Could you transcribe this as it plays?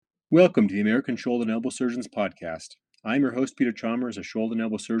Welcome to the American Shoulder and Elbow Surgeons Podcast. I'm your host, Peter Chalmers, a shoulder and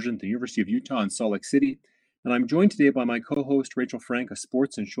elbow surgeon at the University of Utah in Salt Lake City, and I'm joined today by my co-host, Rachel Frank, a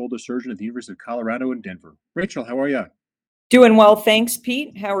sports and shoulder surgeon at the University of Colorado in Denver. Rachel, how are you? Doing well, thanks,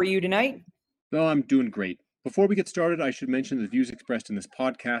 Pete. How are you tonight? Well, I'm doing great. Before we get started, I should mention that the views expressed in this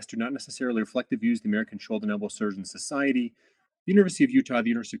podcast do not necessarily reflect the views of the American Shoulder and Elbow Surgeons Society, the University of Utah, the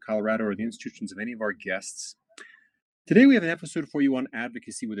University of Colorado, or the institutions of any of our guests. Today we have an episode for you on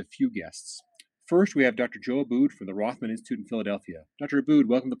advocacy with a few guests. First, we have Dr. Joe Abboud from the Rothman Institute in Philadelphia. Dr. Abboud,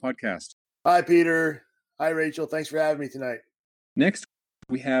 welcome to the podcast. Hi, Peter. Hi, Rachel. Thanks for having me tonight. Next,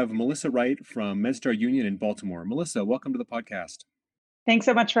 we have Melissa Wright from MedStar Union in Baltimore. Melissa, welcome to the podcast. Thanks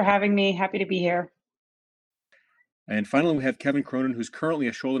so much for having me. Happy to be here. And finally, we have Kevin Cronin, who's currently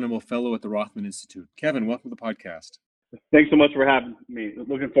a shoulder and elbow fellow at the Rothman Institute. Kevin, welcome to the podcast. Thanks so much for having me.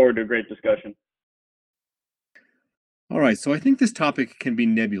 Looking forward to a great discussion. All right, so I think this topic can be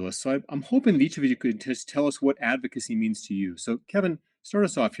nebulous. So I'm hoping that each of you could just tell us what advocacy means to you. So Kevin, start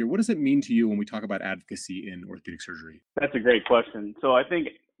us off here. What does it mean to you when we talk about advocacy in orthopedic surgery? That's a great question. So I think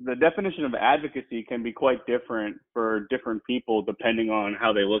the definition of advocacy can be quite different for different people depending on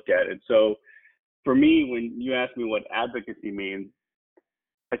how they look at it. So for me, when you ask me what advocacy means,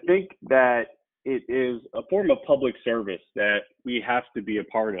 I think that it is a form of public service that we have to be a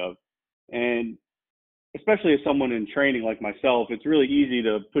part of. And especially as someone in training like myself, it's really easy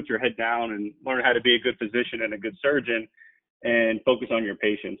to put your head down and learn how to be a good physician and a good surgeon and focus on your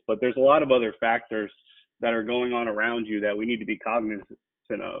patients. But there's a lot of other factors that are going on around you that we need to be cognizant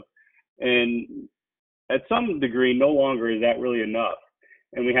of. And at some degree, no longer is that really enough.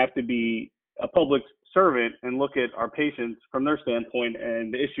 And we have to be a public servant and look at our patients from their standpoint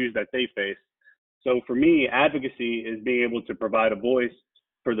and the issues that they face. So for me, advocacy is being able to provide a voice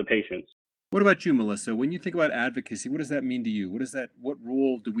for the patients. What about you, Melissa? When you think about advocacy, what does that mean to you? What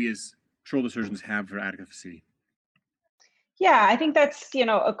role do we as shoulder surgeons have for advocacy? Yeah, I think that's,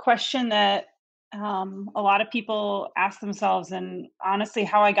 a question that a lot of people ask themselves. And honestly,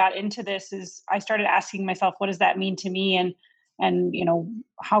 how I got into this is I started asking myself, what does that mean to me? And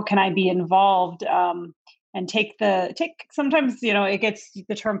how can I be involved? And take sometimes, it gets,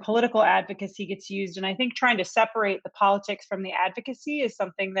 the term political advocacy gets used. And I think trying to separate the politics from the advocacy is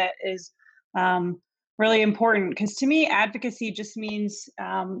something that is really important, because to me, advocacy just means,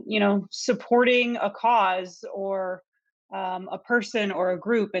 supporting a cause or a person or a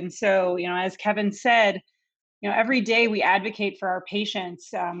group. And so, as Kevin said, every day we advocate for our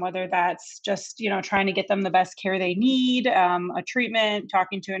patients, whether that's just, trying to get them the best care they need, a treatment,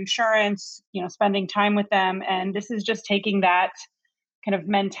 talking to insurance, spending time with them. And this is just taking that kind of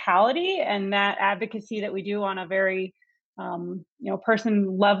mentality and that advocacy that we do on a very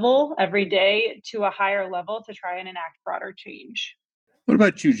person level every day to a higher level to try and enact broader change. What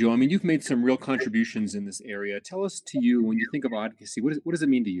about you, Joe? I mean, you've made some real contributions in this area. Tell us, to you, when you think of advocacy, what does it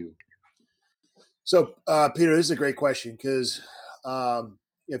mean to you? So, Peter, this is a great question because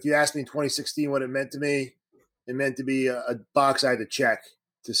if you asked me in 2016 what it meant to me, it meant to be a box I had to check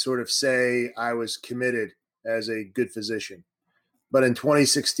to sort of say I was committed as a good physician. But in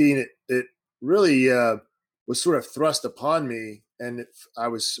 2016, it really was sort of thrust upon me, and I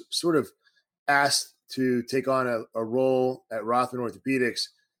was sort of asked to take on a role at Rothman Orthopedics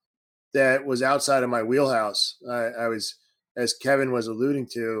that was outside of my wheelhouse. I was, as Kevin was alluding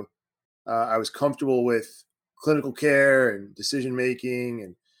to, I was comfortable with clinical care and decision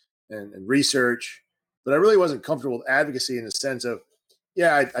making and research, but I really wasn't comfortable with advocacy in the sense of,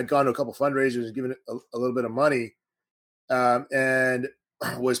 I'd gone to a couple fundraisers and given a little bit of money, and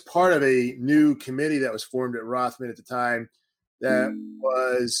was part of a new committee that was formed at Rothman at the time that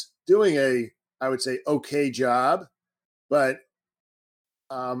was doing I would say, okay job. But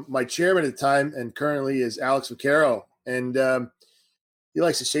my chairman at the time and currently is Alex Vaccaro, and he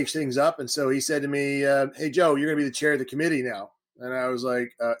likes to shake things up. And so he said to me, hey, Joe, you're going to be the chair of the committee now. And I was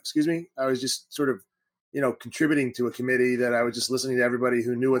like, excuse me? I was just sort of, contributing to a committee that I was just listening to everybody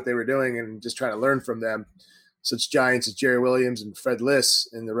who knew what they were doing and just trying to learn from them. Such giants as Jerry Williams and Fred Liss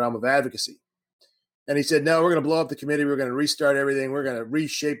in the realm of advocacy. And he said, no, we're going to blow up the committee. We're going to restart everything. We're going to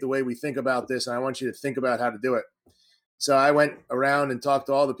reshape the way we think about this. And I want you to think about how to do it. So I went around and talked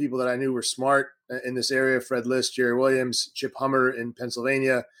to all the people that I knew were smart in this area: Fred Liss, Jerry Williams, Chip Hummer in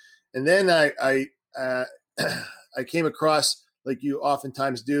Pennsylvania. And then I came across, like you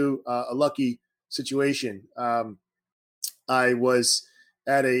oftentimes do, a lucky situation. I was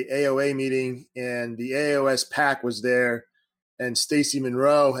at a AOA meeting, and the AOS PAC was there, and Stacy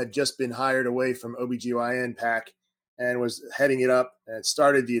Monroe had just been hired away from OBGYN PAC and was heading it up and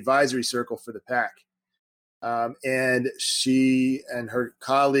started the advisory circle for the PAC. And she and her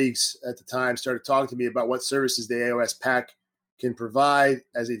colleagues at the time started talking to me about what services the AOS PAC can provide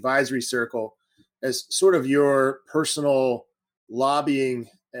as an advisory circle, as sort of your personal lobbying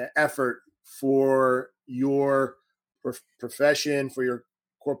effort for your profession, for your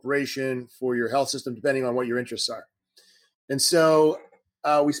corporation, for your health system, depending on what your interests are. And so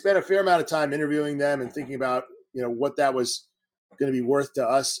we spent a fair amount of time interviewing them and thinking about, what that was going to be worth to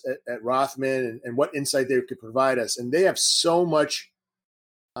us at Rothman and what insight they could provide us. And they have so much,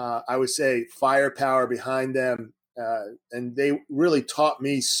 I would say, firepower behind them. And they really taught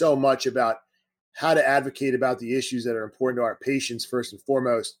me so much about how to advocate about the issues that are important to our patients, first and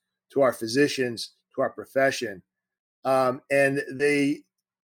foremost, to our physicians, to our profession. And they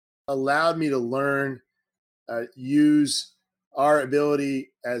allowed me to learn, use our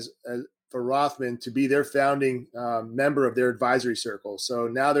ability as for Rothman to be their founding member of their advisory circle. So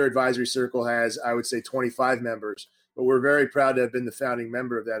now their advisory circle has, I would say, 25 members, but we're very proud to have been the founding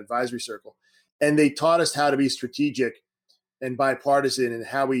member of that advisory circle. And they taught us how to be strategic and bipartisan and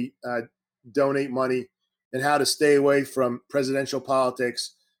how we donate money and how to stay away from presidential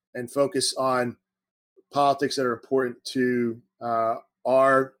politics and focus on politics that are important to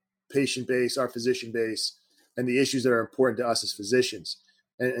our patient base, our physician base, and the issues that are important to us as physicians,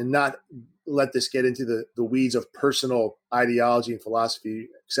 and not let this get into the weeds of personal ideology and philosophy,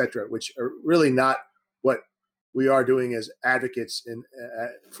 et cetera, which are really not what we are doing as advocates and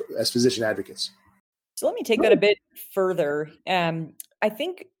as physician advocates. So let me take that a bit further. I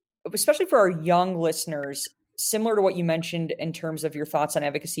think, especially for our young listeners, similar to what you mentioned in terms of your thoughts on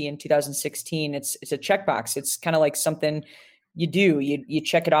advocacy in 2016, it's a checkbox. It's kind of like something you do, you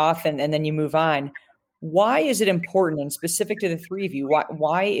check it off and then you move on. Why is it important, and specific to the three of you,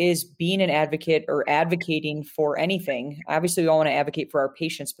 why is being an advocate or advocating for anything? Obviously, we all want to advocate for our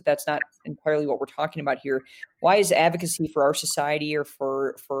patients, but that's not entirely what we're talking about here. Why is advocacy for our society or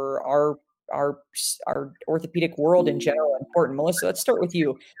for our orthopedic world in general important? Melissa, let's start with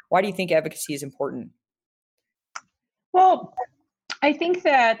you. Why do you think advocacy is important? Well, I think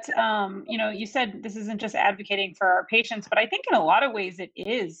that, you said this isn't just advocating for our patients, but I think in a lot of ways it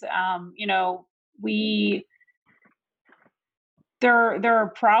is. There are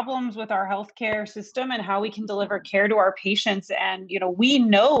problems with our healthcare system and how we can deliver care to our patients. And, we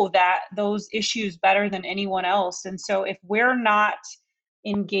know that those issues better than anyone else. And so if we're not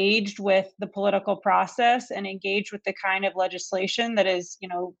engaged with the political process and engaged with the kind of legislation that is,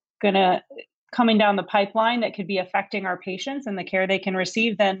 coming down the pipeline that could be affecting our patients and the care they can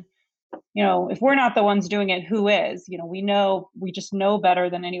receive, then, if we're not the ones doing it, who is? We just know better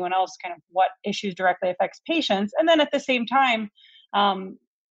than anyone else kind of what issues directly affects patients. And then at the same time,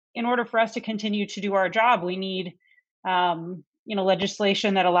 in order for us to continue to do our job, we need,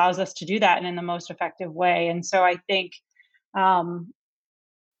 legislation that allows us to do that and in the most effective way. And so I think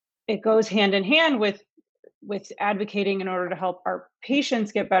it goes hand in hand with advocating in order to help our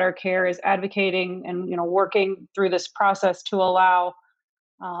patients get better care, is advocating and, working through this process to allow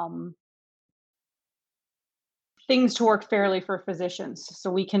things to work fairly for physicians so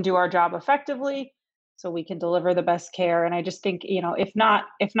we can do our job effectively, so we can deliver the best care. And I just think, if not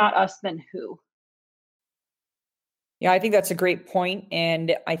us, then who? Yeah, I think that's a great point.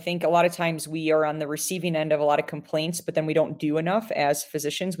 And I think a lot of times we are on the receiving end of a lot of complaints, but then we don't do enough as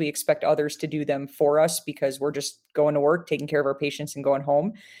physicians. We expect others to do them for us because we're just going to work, taking care of our patients and going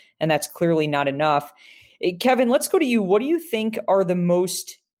home. And that's clearly not enough. Kevin, let's go to you. What do you think are the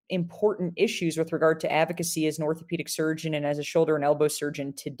most important issues with regard to advocacy as an orthopedic surgeon and as a shoulder and elbow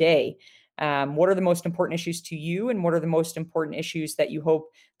surgeon today? What are the most important issues to you, and what are the most important issues that you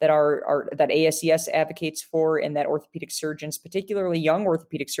hope that that ASES advocates for and that orthopedic surgeons, particularly young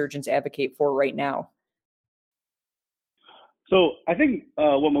orthopedic surgeons, advocate for right now? So I think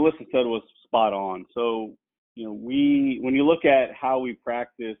what Melissa said was spot on. So, when you look at how we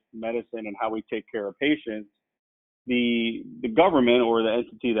practice medicine and how we take care of patients, the government or the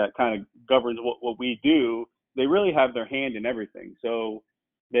entity that kind of governs what we do, they really have their hand in everything. So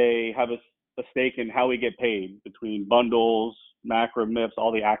they have a stake in how we get paid between bundles, macro, MIPS,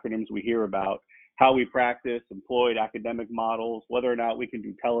 all the acronyms we hear about, how we practice, employed academic models, whether or not we can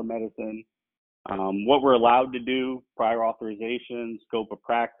do telemedicine, what we're allowed to do, prior authorization, scope of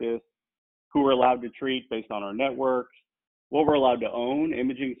practice, who we're allowed to treat based on our networks, what we're allowed to own,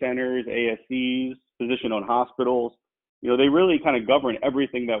 imaging centers, ASCs, physician-owned hospitals. They really kind of govern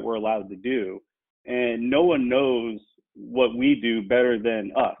everything that we're allowed to do. And no one knows what we do better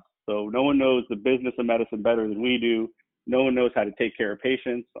than us. So no one knows the business of medicine better than we do. No one knows how to take care of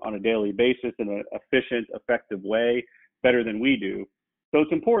patients on a daily basis in an efficient, effective way better than we do. So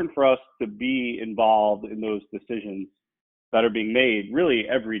it's important for us to be involved in those decisions that are being made really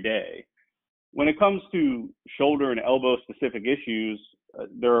every day. When it comes to shoulder and elbow specific issues,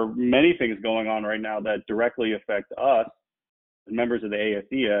 there are many things going on right now that directly affect us, members of the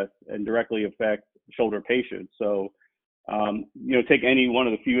ASES, and directly affect shoulder patients. So, take any one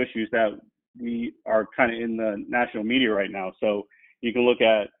of the few issues that we are kind of in the national media right now. So you can look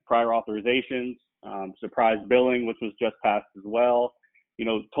at prior authorizations, surprise billing, which was just passed as well.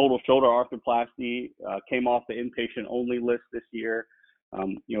 Total shoulder arthroplasty came off the inpatient only list this year.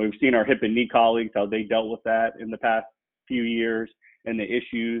 We've seen our hip and knee colleagues, how they dealt with that in the past few years and the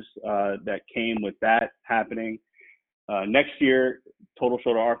issues that came with that happening. Next year, total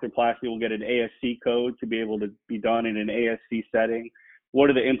shoulder arthroplasty will get an ASC code to be able to be done in an ASC setting. What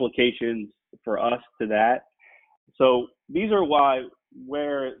are the implications for us to that? So these are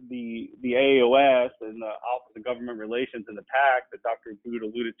where the AAOS and the Office of Government Relations and the PAC that Dr. Abboud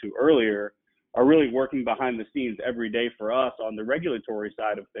alluded to earlier are really working behind the scenes every day for us on the regulatory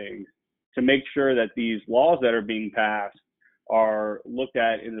side of things to make sure that these laws that are being passed are looked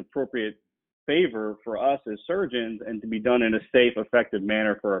at in appropriate favor for us as surgeons and to be done in a safe, effective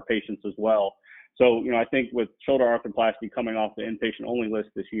manner for our patients as well. So, I think with shoulder arthroplasty coming off the inpatient only list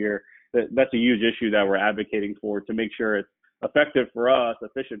this year, that's a huge issue that we're advocating for to make sure it's effective for us,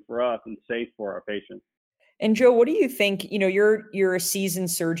 efficient for us, and safe for our patients. And Joe, what do you think? You're a seasoned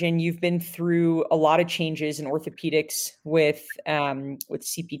surgeon. You've been through a lot of changes in orthopedics with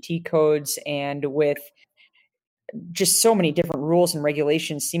CPT codes and with just so many different rules and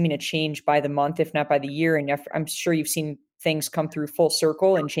regulations seeming to change by the month, if not by the year. And I'm sure you've seen things come through full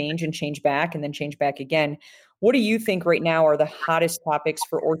circle and change back and then change back again. What do you think right now are the hottest topics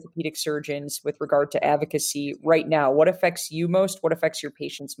for orthopedic surgeons with regard to advocacy right now? What affects you most? What affects your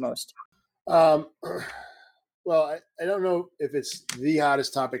patients most? Well, I don't know if it's the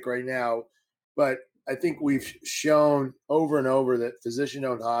hottest topic right now, but I think we've shown over and over that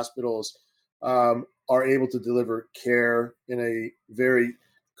physician-owned hospitals are able to deliver care in a very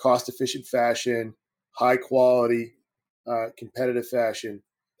cost-efficient fashion, high-quality, competitive fashion.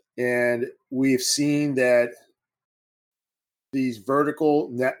 And we've seen that these vertical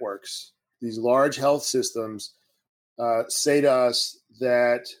networks, these large health systems, say to us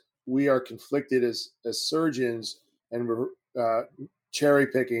that we are conflicted as surgeons and we're cherry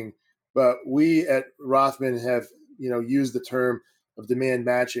picking, but we at Rothman have used the term of demand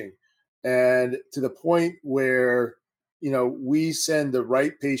matching, and to the point where we send the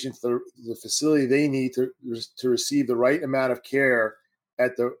right patients to the facility they need to receive the right amount of care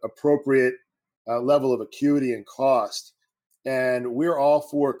at the appropriate level of acuity and cost. And we're all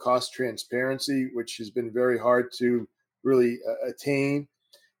for cost transparency, which has been very hard to really attain.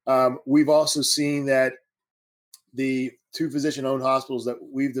 We've also seen that the two physician-owned hospitals that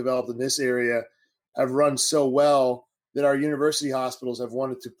we've developed in this area have run so well that our university hospitals have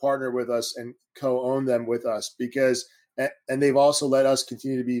wanted to partner with us and co-own them with us and they've also let us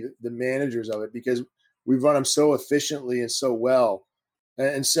continue to be the managers of it because we've run them so efficiently and so well.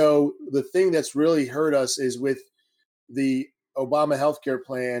 And so the thing that's really hurt us is with the Obama healthcare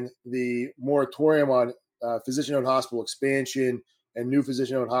plan, the moratorium on physician-owned hospital expansion and new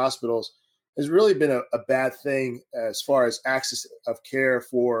physician-owned hospitals has really been a bad thing as far as access of care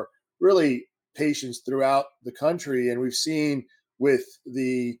for really patients throughout the country. And we've seen with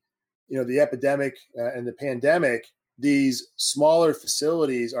the epidemic and the pandemic, these smaller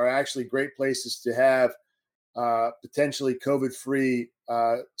facilities are actually great places to have potentially COVID-free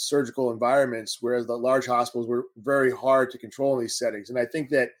surgical environments, whereas the large hospitals were very hard to control in these settings. And I think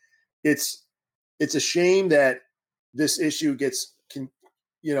that it's a shame that this issue gets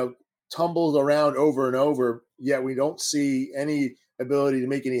tumbled around over and over, yet we don't see any ability to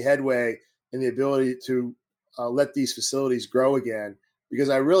make any headway in the ability to let these facilities grow again, because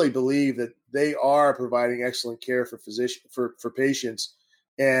I really believe that they are providing excellent care for patients,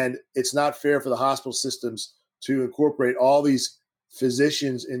 and it's not fair for the hospital systems to incorporate all these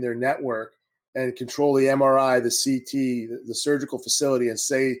physicians in their network and control the MRI, the CT, the surgical facility, and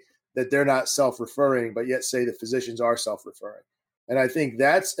say that they're not self-referring, but yet say the physicians are self-referring. And I think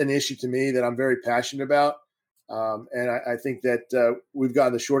that's an issue to me that I'm very passionate about. And I think that we've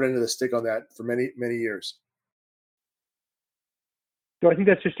gotten the short end of the stick on that for many, many years. So I think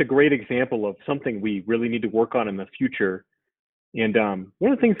that's just a great example of something we really need to work on in the future. And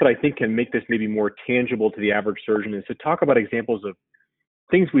one of the things that I think can make this maybe more tangible to the average surgeon is to talk about examples of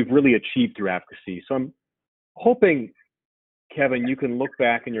things we've really achieved through advocacy. So I'm hoping, Kevin, you can look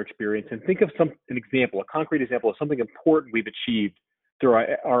back in your experience and think of an example, a concrete example of something important we've achieved through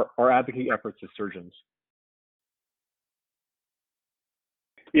our advocacy efforts as surgeons.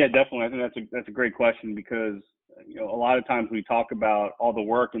 Yeah, definitely. I think that's a great question because a lot of times we talk about all the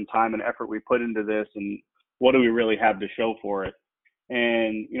work and time and effort we put into this, and what do we really have to show for it?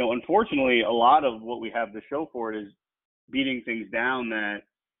 And unfortunately, a lot of what we have to show for it is beating things down that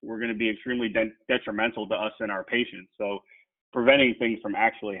were going to be extremely detrimental to us and our patients. So preventing things from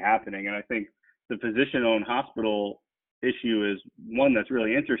actually happening. And I think the physician-owned hospital issue is one that's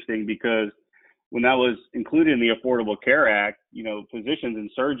really interesting because when that was included in the Affordable Care Act, physicians and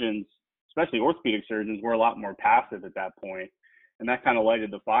surgeons, especially orthopedic surgeons, were a lot more passive at that point. And that kind of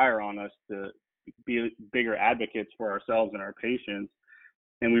lighted the fire on us to be bigger advocates for ourselves and our patients.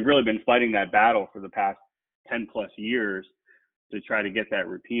 And we've really been fighting that battle for the past 10 plus years to try to get that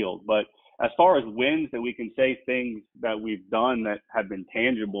repealed. But as far as wins that we can say things that we've done that have been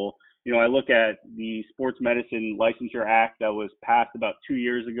tangible, I look at the Sports Medicine Licensure Act that was passed about 2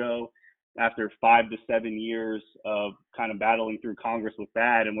 years ago after 5 to 7 years of kind of battling through Congress with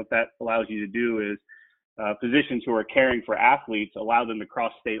that. And what that allows you to do is physicians who are caring for athletes, allow them to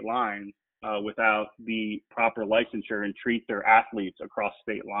cross state lines without the proper licensure and treat their athletes across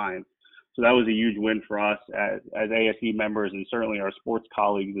state lines. So that was a huge win for us as ASE members and certainly our sports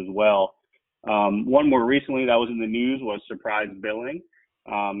colleagues as well. One more recently that was in the news was surprise billing.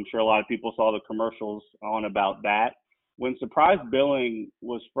 I'm sure a lot of people saw the commercials on about that. When surprise billing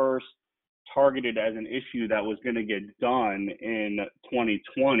was first targeted as an issue that was going to get done in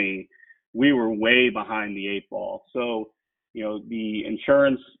 2020, we were way behind the 8 ball. So, the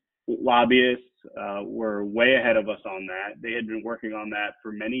insurance lobbyists were way ahead of us on that. They had been working on that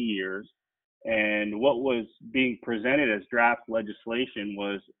for many years. And what was being presented as draft legislation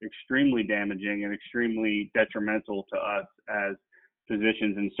was extremely damaging and extremely detrimental to us as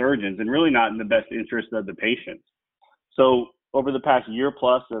physicians and surgeons, and really not in the best interest of the patients. So over the past year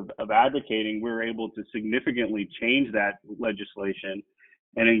plus of advocating, we were able to significantly change that legislation.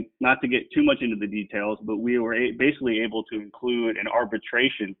 And not to get too much into the details, but we were basically able to include an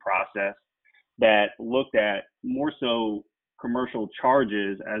arbitration process that looked at more so commercial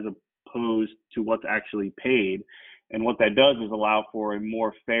charges as opposed to what's actually paid. And what that does is allow for a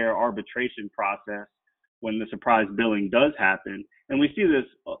more fair arbitration process when the surprise billing does happen. And we see this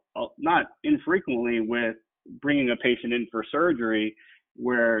not infrequently with bringing a patient in for surgery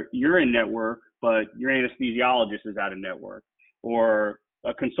where you're in network, but your anesthesiologist is out of network, or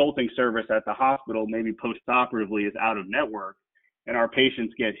a consulting service at the hospital, maybe post-operatively, is out of network, and our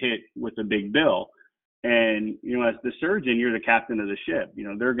patients get hit with a big bill. And, as the surgeon, you're the captain of the ship.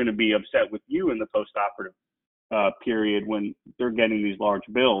 They're going to be upset with you in the post-operative period when they're getting these large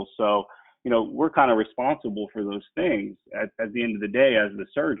bills. So, we're kind of responsible for those things at the end of the day as the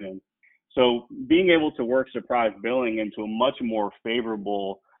surgeon. So being able to work surprise billing into a much more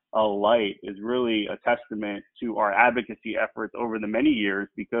favorable light is really a testament to our advocacy efforts over the many years,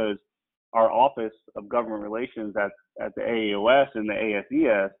 because our Office of Government Relations at the AAOS and the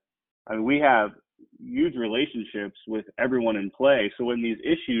ASES, we have huge relationships with everyone in play. So when these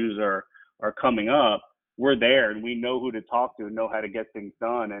issues are coming up, we're there and we know who to talk to and know how to get things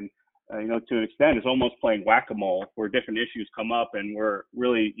done. And to an extent, it's almost playing whack-a-mole where different issues come up and we're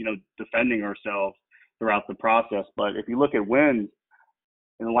really, defending ourselves throughout the process. But if you look at wins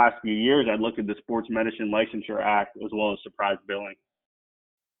in the last few years, I'd look at the Sports Medicine Licensure Act as well as surprise billing.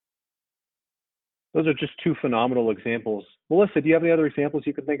 Those are just two phenomenal examples. Melissa, do you have any other examples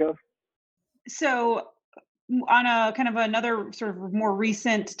you can think of? So on a kind of another sort of more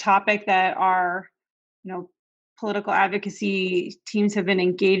recent topic that our, political advocacy teams have been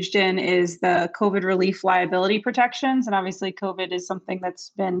engaged in is the COVID relief liability protections. And obviously COVID is something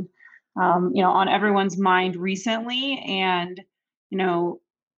that's been, on everyone's mind recently. And,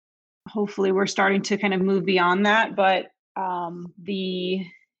 hopefully we're starting to kind of move beyond that. But the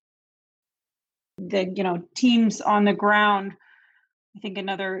teams on the ground, I think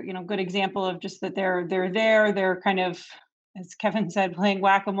another, good example of just that they're kind of, as Kevin said, playing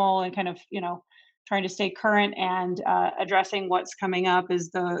whack-a-mole and kind of, trying to stay current and addressing what's coming up is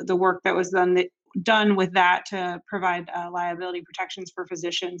the work that was done with that to provide liability protections for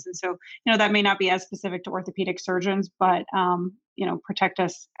physicians. And so, that may not be as specific to orthopedic surgeons, but, protect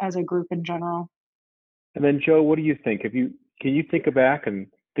us as a group in general. And then Joe, what do you think? Can you think back and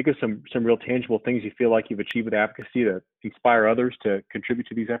think of some real tangible things you feel like you've achieved with advocacy to inspire others to contribute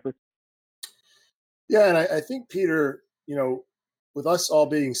to these efforts? Yeah, and I think, Peter, with us all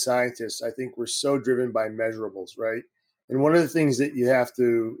being scientists, I think we're so driven by measurables, right? And one of the things that you have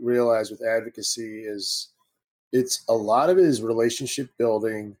to realize with advocacy is a lot of it is relationship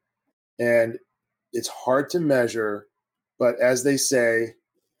building, and it's hard to measure. But as they say,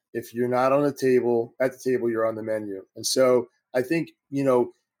 if you're not at the table, you're on the menu. And so I think,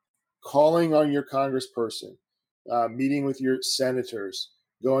 calling on your congressperson, meeting with your senators,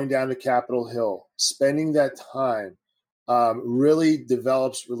 going down to Capitol Hill, spending that time really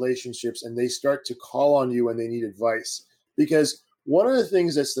develops relationships, and they start to call on you when they need advice. Because one of the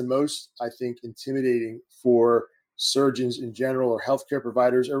things that's the most, I think, intimidating for surgeons in general or healthcare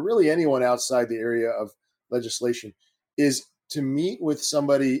providers or really anyone outside the area of legislation is to meet with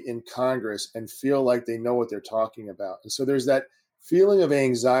somebody in Congress and feel like they know what they're talking about. And so there's that feeling of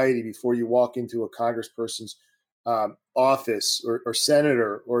anxiety before you walk into a congressperson's office or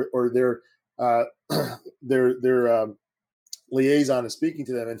senator or their liaison and speaking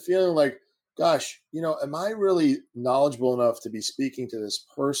to them and feeling like, gosh, am I really knowledgeable enough to be speaking to this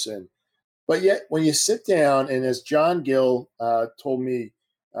person? But yet when you sit down, and as John Gill told me,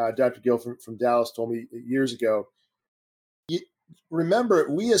 Dr. Gill from Dallas told me years ago, remember,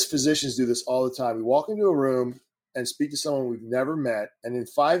 we as physicians do this all the time. We walk into a room and speak to someone we've never met, and in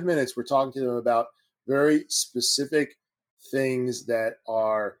 5 minutes, we're talking to them about very specific things that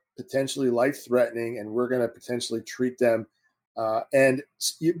are potentially life-threatening, and we're going to potentially treat them. And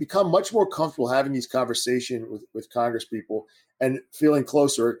you become much more comfortable having these conversations with Congress people and feeling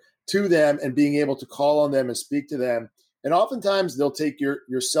closer to them and being able to call on them and speak to them. And oftentimes they'll take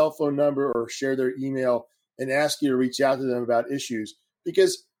your cell phone number or share their email and ask you to reach out to them about issues,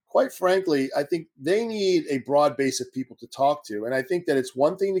 because quite frankly, I think they need a broad base of people to talk to. And I think that it's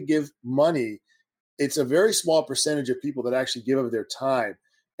one thing to give money. It's a very small percentage of people that actually give of their time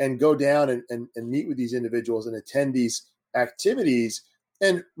and go down and meet with these individuals and attend these activities.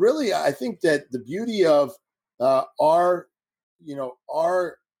 And really, I think that the beauty of our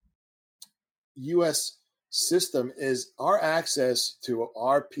U.S. system is our access to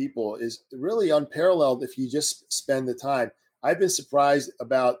our people is really unparalleled if you just spend the time. I've been surprised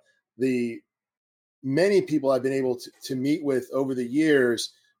about the many people I've been able to meet with over the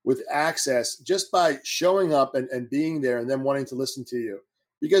years with access just by showing up and being there and them wanting to listen to you,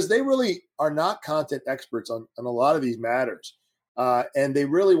 because they really are not content experts on a lot of these matters. And they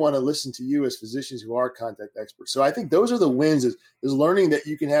really want to listen to you as physicians who are content experts. So I think those are the wins is learning that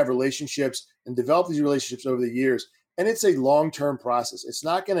you can have relationships and develop these relationships over the years. And it's a long-term process. It's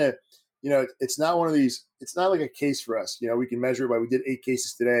not going to, it's not one of these, it's not like a case for us. We can measure it by, we did 8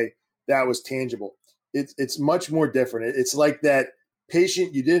 cases today. That was tangible. It's much more different. It's like that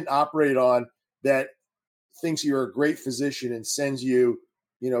patient you didn't operate on that thinks you're a great physician and sends you,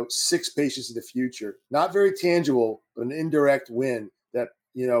 6 patients in the future. Not very tangible, but an indirect win that,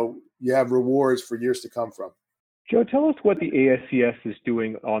 you have rewards for years to come from. Joe, tell us what the ASES is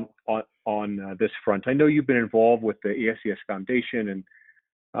doing on this front. I know you've been involved with the ASES Foundation,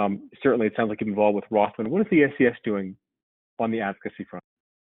 and certainly it sounds like you're involved with Rothman. What is the ASES doing on the advocacy front?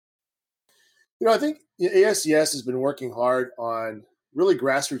 I think ASES has been working hard on really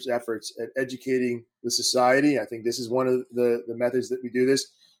grassroots efforts at educating the society. I think this is one of the methods that we do this,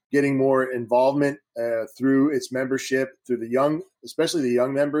 getting more involvement through its membership, through the young, especially the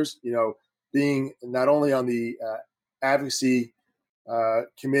young members, being not only on the advocacy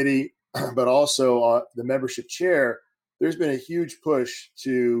committee, but also the membership chair. There's been a huge push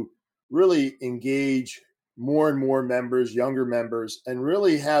to really engage more and more members, younger members, and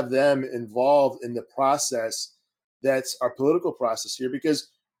really have them involved in the process that's our political process here. Because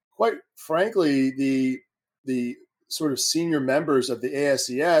quite frankly, the sort of senior members of the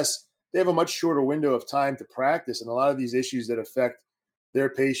ASES, they have a much shorter window of time to practice. And a lot of these issues that affect their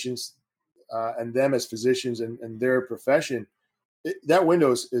patients and them as physicians and their profession, that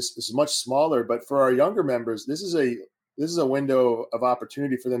window is much smaller. But for our younger members, this is a window of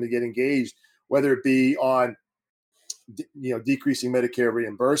opportunity for them to get engaged, whether it be on decreasing Medicare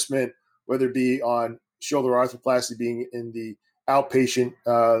reimbursement, whether it be on shoulder arthroplasty being in the outpatient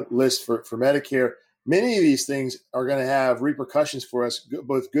list for Medicare. Many of these things are going to have repercussions for us,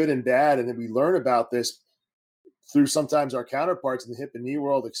 both good and bad. And then we learn about this through sometimes our counterparts in the hip and knee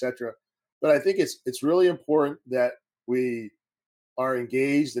world, et cetera. But I think it's really important that we are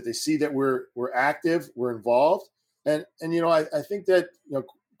engaged, that they see that we're active, we're involved. And I think that,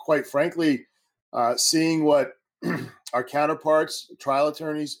 quite frankly, seeing what our counterparts, trial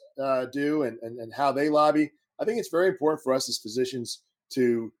attorneys do and how they lobby, I think it's very important for us as physicians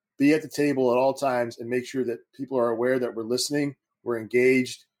to be at the table at all times and make sure that people are aware that we're listening, we're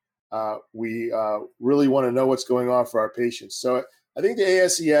engaged. We really want to know what's going on for our patients. So I think the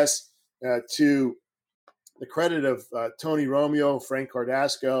ASES, to the credit of Tony Romeo, Frank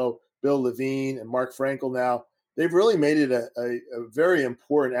Cardasco, Bill Levine, and Mark Frankel now, they've really made it a very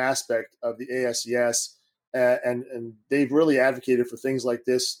important aspect of the ASES. And they've really advocated for things like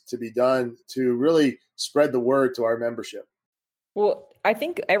this to be done to really spread the word to our membership. Well, I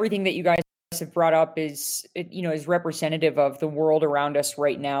think everything that you guys have brought up is representative of the world around us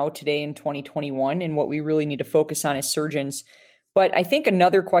right now, today in 2021, and what we really need to focus on as surgeons. But I think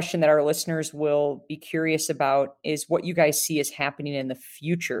another question that our listeners will be curious about is what you guys see as happening in the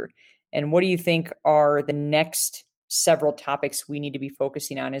future. And what do you think are the next several topics we need to be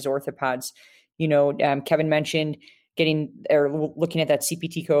focusing on as orthopods? Kevin mentioned getting or looking at that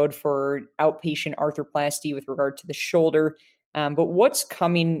CPT code for outpatient arthroplasty with regard to the shoulder. But what's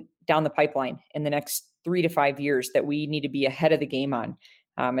coming down the pipeline in the next 3 to 5 years that we need to be ahead of the game on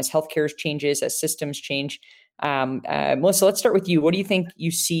as healthcare changes, as systems change? Melissa, let's start with you. What do you think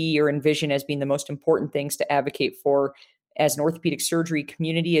you see or envision as being the most important things to advocate for as an orthopedic surgery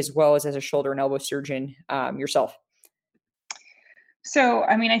community, as well as a shoulder and elbow surgeon yourself? So,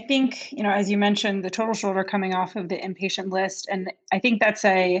 I mean, I think, as you mentioned, the total shoulder coming off of the inpatient list, and I think that's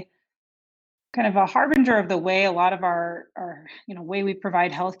a kind of a harbinger of the way a lot of our way we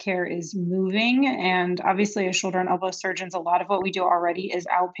provide healthcare is moving. And obviously, as shoulder and elbow surgeons, a lot of what we do already is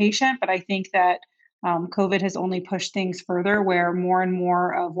outpatient. But I think that COVID has only pushed things further, where more and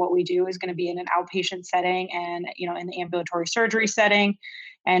more of what we do is going to be in an outpatient setting and in the ambulatory surgery setting.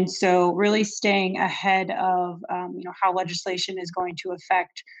 And so, really staying ahead of how legislation is going to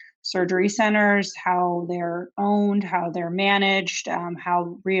affect surgery centers, how they're owned, how they're managed,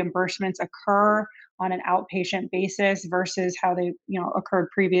 how reimbursements occur on an outpatient basis versus how they occurred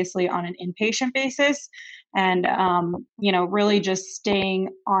previously on an inpatient basis, and really just staying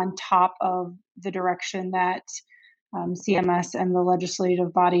on top of the direction that CMS and the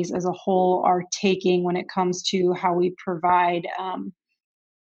legislative bodies as a whole are taking when it comes to how we provide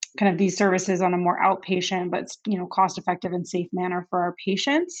kind of these services on a more outpatient but cost effective and safe manner for our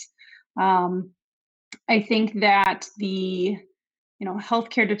patients. I think that the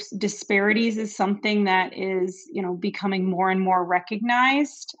healthcare disparities is something that is becoming more and more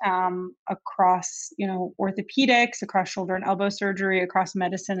recognized across orthopedics, across shoulder and elbow surgery, across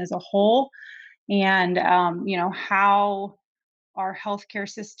medicine as a whole, and how our healthcare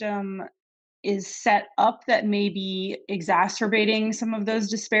system is set up that may be exacerbating some of those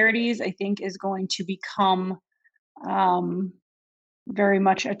disparities, I think is going to become very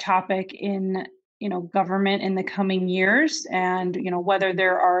much a topic in government in the coming years, and whether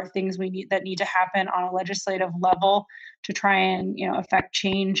there are things that need to happen on a legislative level to try and affect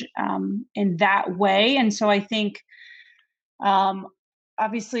change in that way. And so I think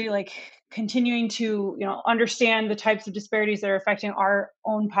obviously, like, continuing to understand the types of disparities that are affecting our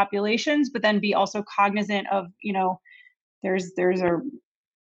own populations, but then be also cognizant of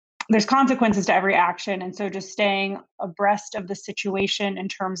there's consequences to every action. And so just staying abreast of the situation in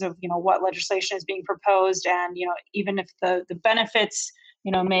terms of what legislation is being proposed, and even if the benefits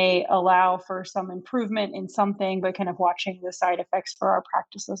may allow for some improvement in something, but kind of watching the side effects for our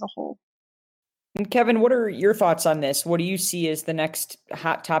practice as a whole. And Kevin, what are your thoughts on this? What do you see as the next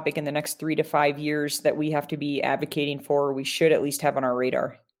hot topic in the next 3 to 5 years that we have to be advocating for, or we should at least have on our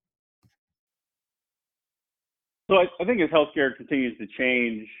radar? So I think as healthcare continues to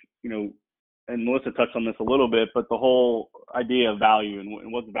change, and Melissa touched on this a little bit, but the whole idea of value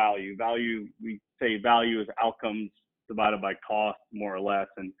and what's value? Value, we say value is outcomes divided by cost, more or less.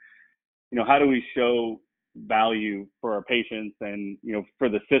 And, how do we show value for our patients and, for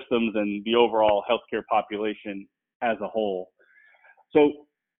the systems and the overall healthcare population as a whole? So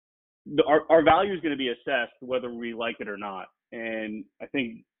our value is going to be assessed whether we like it or not. And I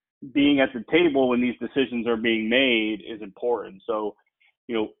think being at the table when these decisions are being made is important. So,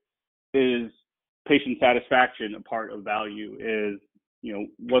 is patient satisfaction a part of value? Is,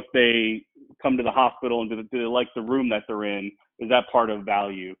 what they come to the hospital and do they like the room that they're in? Is that part of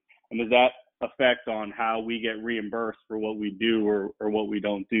value? And does that affect on how we get reimbursed for what we do or what we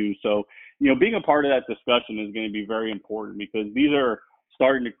don't do? So, being a part of that discussion is going to be very important, because these are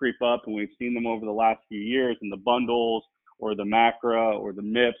starting to creep up, and we've seen them over the last few years in the bundles or the MACRA or the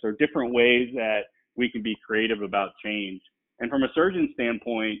MIPS, or different ways that we can be creative about change. And from a surgeon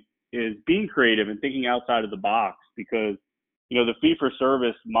standpoint, is being creative and thinking outside of the box, because the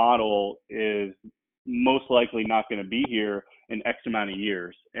fee-for-service model is most likely not going to be here in X amount of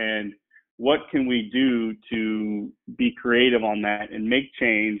years. And what can we do to be creative on that and make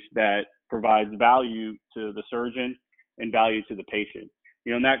change that provides value to the surgeon and value to the patient?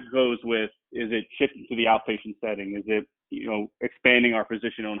 And that goes with, is it shifting to the outpatient setting? Is it expanding our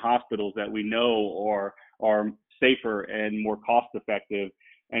physician-owned hospitals that we know are safer and more cost-effective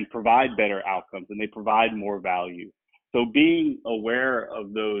and provide better outcomes, and they provide more value? So being aware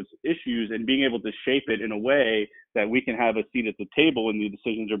of those issues and being able to shape it in a way that we can have a seat at the table when the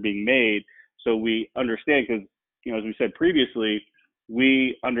decisions are being made, so we understand, because as we said previously,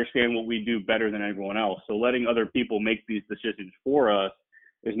 we understand what we do better than everyone else. So letting other people make these decisions for us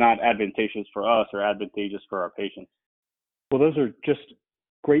is not advantageous for us or advantageous for our patients. Well, those are just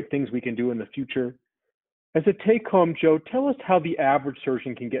great things we can do in the future. As a take home, Joe, tell us how the average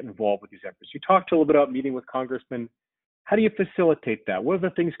surgeon can get involved with these efforts. You talked a little bit about meeting with congressmen. How do you facilitate that? What other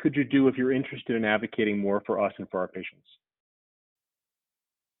things could you do if you're interested in advocating more for us and for our patients?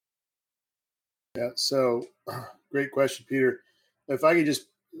 Yeah, so great question, Peter. If I could just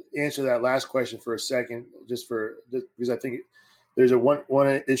answer that last question for a second, because I think there's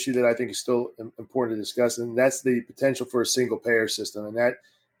one issue that I think is still important to discuss, and that's the potential for a single payer system, and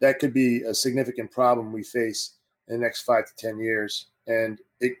that could be a significant problem we face in the next 5 to 10 years, and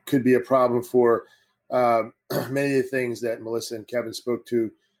it could be a problem for many of the things that Melissa and Kevin spoke to,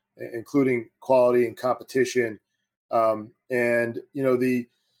 including quality and competition,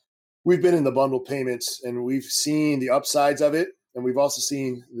 We've been in the bundle payments, and we've seen the upsides of it, and we've also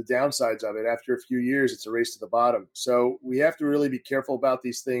seen the downsides of it. After a few years, it's a race to the bottom. So we have to really be careful about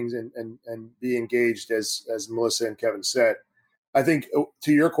these things and be engaged, as Melissa and Kevin said. I think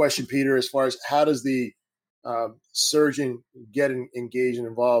to your question, Peter, as far as how does the surgeon get engaged and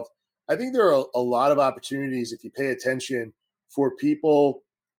involved, I think there are a lot of opportunities if you pay attention for people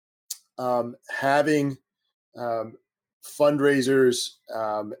having fundraisers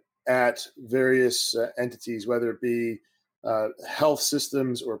at various entities, whether it be health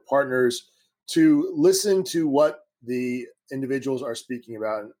systems or partners, to listen to what the individuals are speaking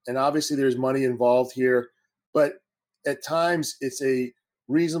about. And obviously there's money involved here, but at times it's a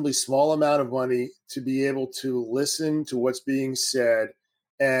reasonably small amount of money to be able to listen to what's being said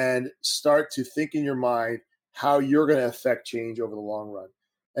and start to think in your mind how you're going to affect change over the long run.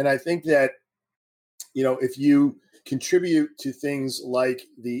 And I think that, if you contribute to things like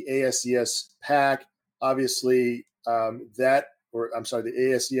the ASES PAC, obviously the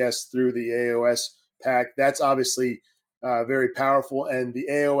ASES through the AOS PAC, that's obviously very powerful. And the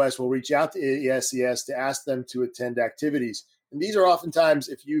AOS will reach out to ASES to ask them to attend activities. And these are oftentimes,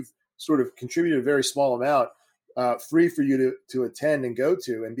 if you've sort of contributed a very small amount, free for you to attend and go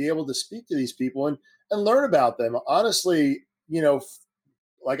to and be able to speak to these people and learn about them. Honestly,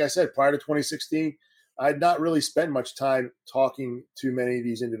 like I said, prior to 2016, I had not really spent much time talking to many of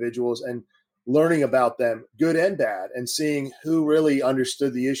these individuals and learning about them, good and bad, and seeing who really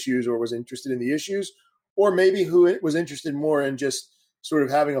understood the issues or was interested in the issues, or maybe who was interested more in just sort of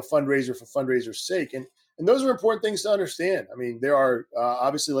having a fundraiser for fundraiser's sake. And those are important things to understand. I mean, there are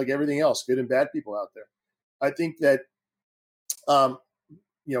obviously, like everything else, good and bad people out there. I think that,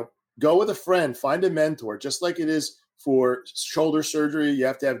 go with a friend, find a mentor, just like it is for shoulder surgery. You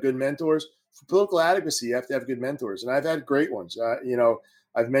have to have good mentors. For political advocacy, you have to have good mentors. And I've had great ones.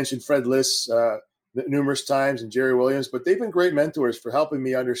 I've mentioned Fred Liss numerous times and Jerry Williams, but they've been great mentors for helping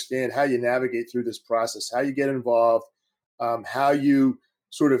me understand how you navigate through this process, how you get involved, how you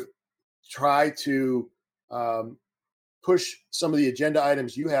sort of try to push some of the agenda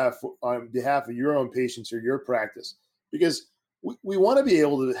items you have on behalf of your own patients or your practice. Because we want to be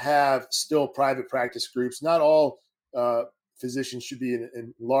able to have still private practice groups. Not all physicians should be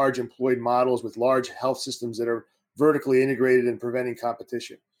in large employed models with large health systems that are vertically integrated and preventing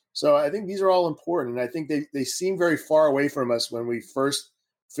competition. So I think these are all important. And I think they seem very far away from us when we first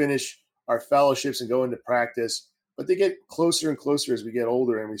finish our fellowships and go into practice, but they get closer and closer as we get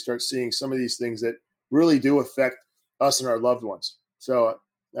older and we start seeing some of these things that really do affect us and our loved ones. So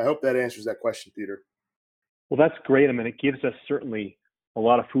I hope that answers that question, Peter. Well, that's great. I mean, it gives us certainly a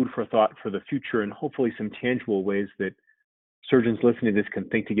lot of food for thought for the future and hopefully some tangible ways that surgeons listening to this can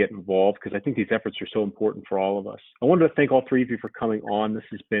think to get involved, because I think these efforts are so important for all of us. I wanted to thank all three of you for coming on. This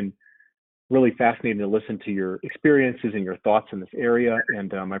has been really fascinating to listen to your experiences and your thoughts in this area,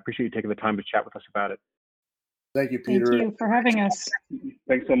 and I appreciate you taking the time to chat with us about it. Thank you, Peter. Thank you for having us.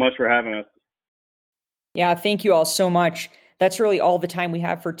 Thanks so much for having us. Yeah, thank you all so much. That's really all the time we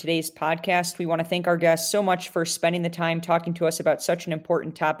have for today's podcast. We want to thank our guests so much for spending the time talking to us about such an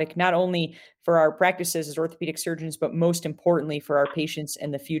important topic, not only for our practices as orthopedic surgeons, but most importantly for our patients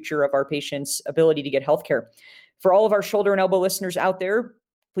and the future of our patients' ability to get healthcare. For all of our shoulder and elbow listeners out there,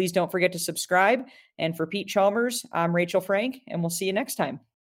 please don't forget to subscribe. And for Pete Chalmers, I'm Rachel Frank, and we'll see you next time.